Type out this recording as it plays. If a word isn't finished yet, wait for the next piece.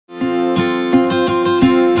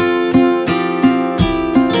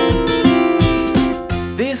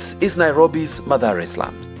is Nairobi's Mathare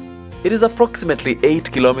slums. It is approximately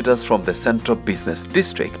 8 kilometers from the central business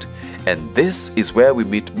district, and this is where we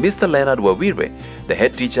meet Mr. Leonard Wawire, the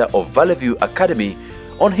head teacher of Valley View Academy,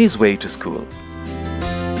 on his way to school.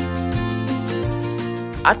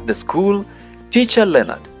 At the school, teacher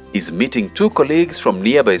Leonard is meeting two colleagues from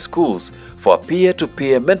nearby schools for a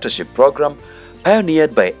peer-to-peer mentorship program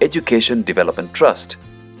pioneered by Education Development Trust.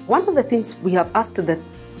 One of the things we have asked the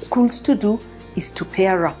schools to do is to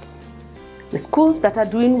pair up the schools that are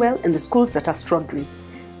doing well and the schools that are struggling.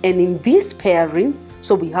 And in this pairing,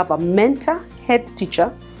 so we have a mentor head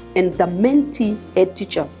teacher and the mentee head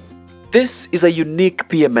teacher. This is a unique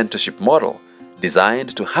peer mentorship model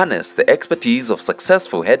designed to harness the expertise of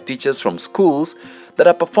successful head teachers from schools that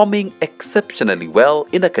are performing exceptionally well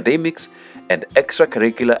in academics and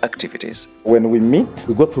extracurricular activities. When we meet,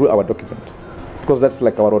 we go through our document, because that's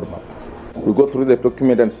like our roadmap. We go through the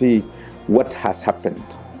document and see what has happened,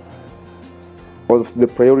 all the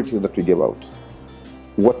priorities that we gave out.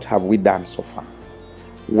 What have we done so far?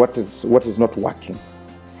 What is not working?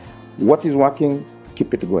 What is working,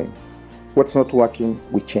 keep it going. What's not working,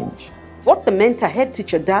 we change. What the mentor head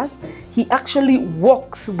teacher does, he actually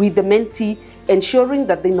works with the mentee, ensuring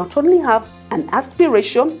that they not only have an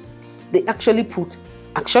aspiration, they actually put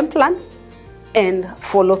action plans and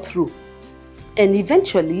follow through. And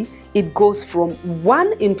eventually, it goes from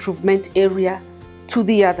one improvement area to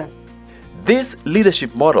the other. This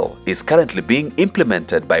leadership model is currently being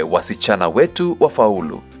implemented by Wasichana Wetu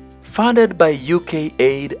Wafaulu. Funded by UK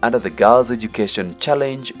Aid under the Girls Education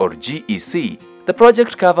Challenge or GEC, the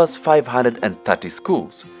project covers 530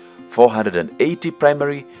 schools, 480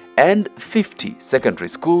 primary and 50 secondary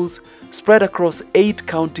schools spread across 8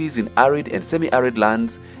 counties in arid and semi-arid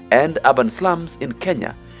lands and urban slums in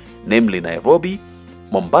Kenya, namely Nairobi,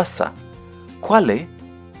 Mombasa, Kwale,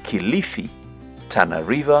 Kilifi, Tana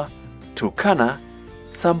River, Turkana,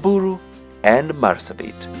 Samburu and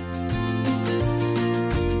Marsabit.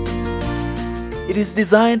 It is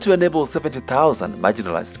designed to enable 70,000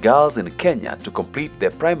 marginalized girls in Kenya to complete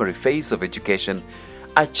their primary phase of education,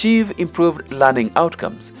 achieve improved learning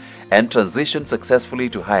outcomes, and transition successfully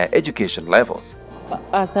to higher education levels.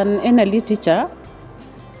 As an NLE teacher,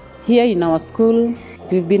 here in our school,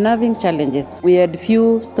 we've been having challenges. We had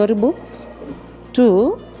few storybooks,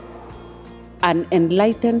 2,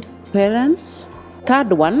 unenlightened parents.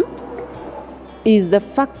 3rd one is the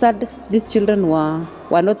fact that these children were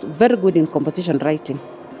not very good in composition writing.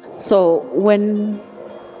 So when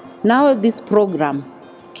now this program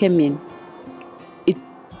came in, it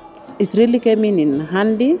really came in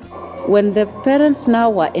handy when the parents now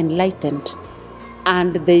were enlightened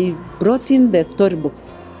and they brought in the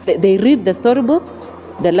storybooks. They read the storybooks,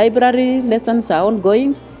 the library lessons are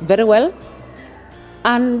ongoing very well,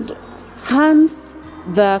 and hence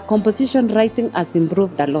the composition writing has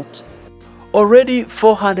improved a lot. Already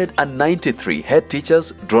 493 head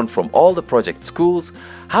teachers drawn from all the project schools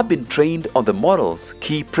have been trained on the model's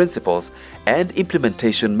key principles and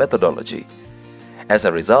implementation methodology. As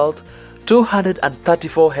a result,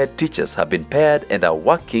 234 head teachers have been paired and are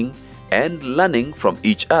working and learning from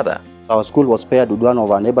each other. Our school was paired with one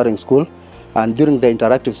of our neighboring school, and during the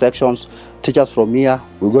interactive sections, teachers from here,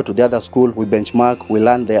 we go to the other school, we benchmark, we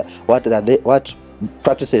learn what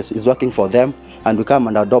practices is working for them, and we come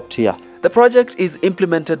and adopt here. The project is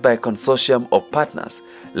implemented by a consortium of partners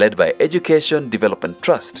led by Education Development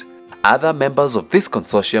Trust. Other members of this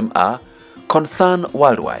consortium are Concern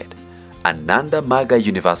Worldwide, Ananda Maga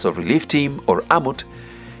Universal Relief Team or AMUT,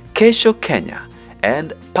 Kesho Kenya,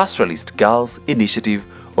 and Pastoralist Girls Initiative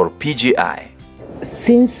or PGI.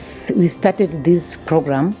 Since we started this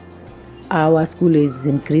program, our school is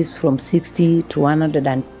increased from 60 to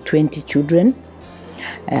 120 children,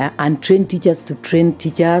 and trained teachers to train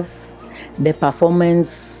teachers. The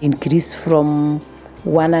performance increased from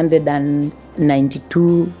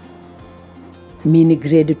 192 mini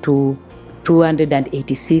grade to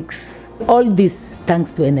 286. All this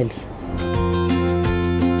thanks to NLE.